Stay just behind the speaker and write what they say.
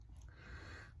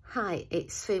Hi,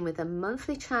 it's Fune with a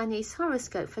monthly Chinese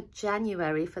horoscope for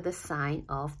January for the sign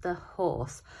of the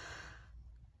horse.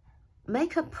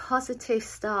 Make a positive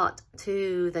start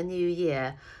to the new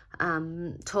year.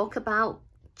 Talk about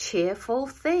cheerful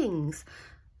things.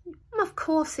 Of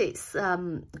course, it's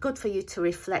good for you to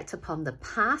reflect upon the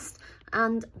past,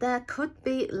 and there could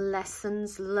be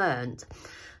lessons learned.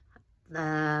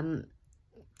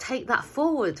 Take that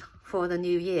forward for the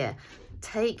new year.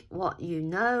 Take what you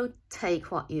know,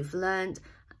 take what you've learned,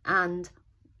 and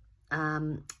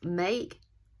make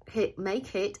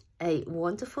it a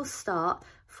wonderful start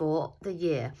for the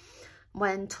year.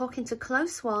 When talking to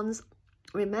close ones,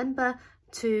 remember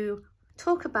to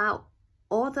talk about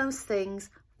all those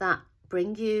things that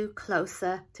bring you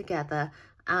closer together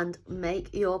and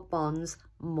make your bonds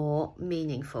more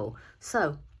meaningful.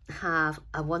 So have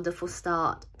a wonderful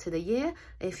start to the year.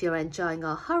 If you're enjoying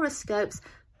our horoscopes,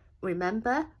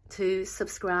 remember to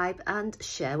subscribe and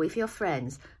share with your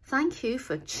friends. Thank you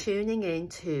for tuning in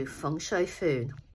to Feng Shui Fune.